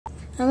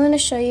I'm going to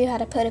show you how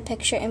to put a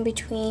picture in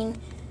between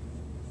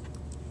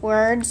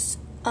words.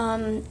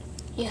 You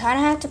kind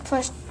of have to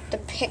push the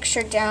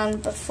picture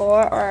down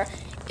before, or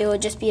it will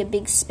just be a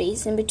big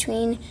space in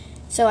between.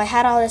 So I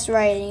had all this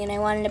writing and I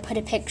wanted to put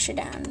a picture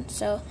down.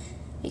 So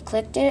we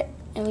clicked it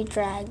and we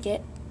dragged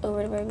it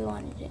over to where we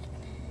wanted it.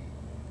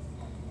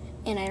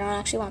 And I don't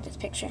actually want this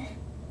picture,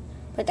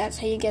 but that's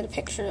how you get a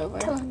picture over.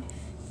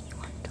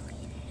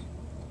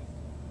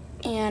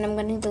 And I'm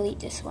going to delete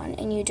this one,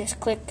 and you just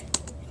click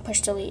and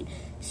push delete.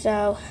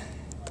 So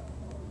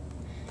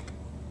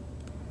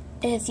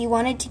if you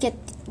wanted to get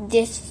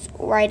this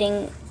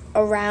writing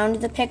around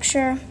the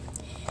picture,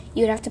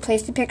 you'd have to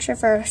place the picture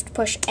first,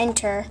 push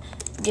enter,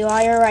 do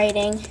all your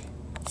writing,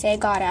 say I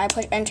got it, I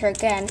push enter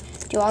again,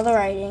 do all the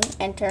writing,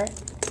 enter,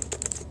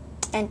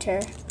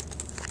 enter,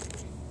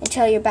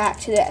 until you're back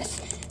to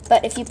this.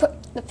 But if you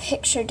put the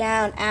picture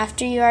down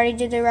after you already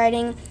did the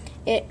writing,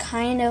 it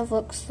kind of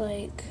looks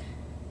like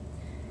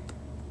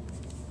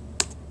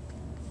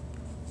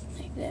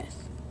this.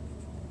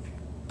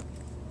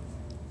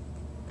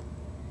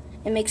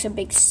 It makes a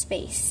big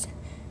space.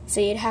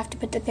 So you'd have to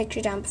put the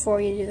picture down before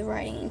you do the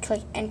writing and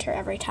click enter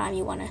every time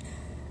you want to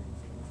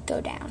go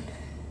down.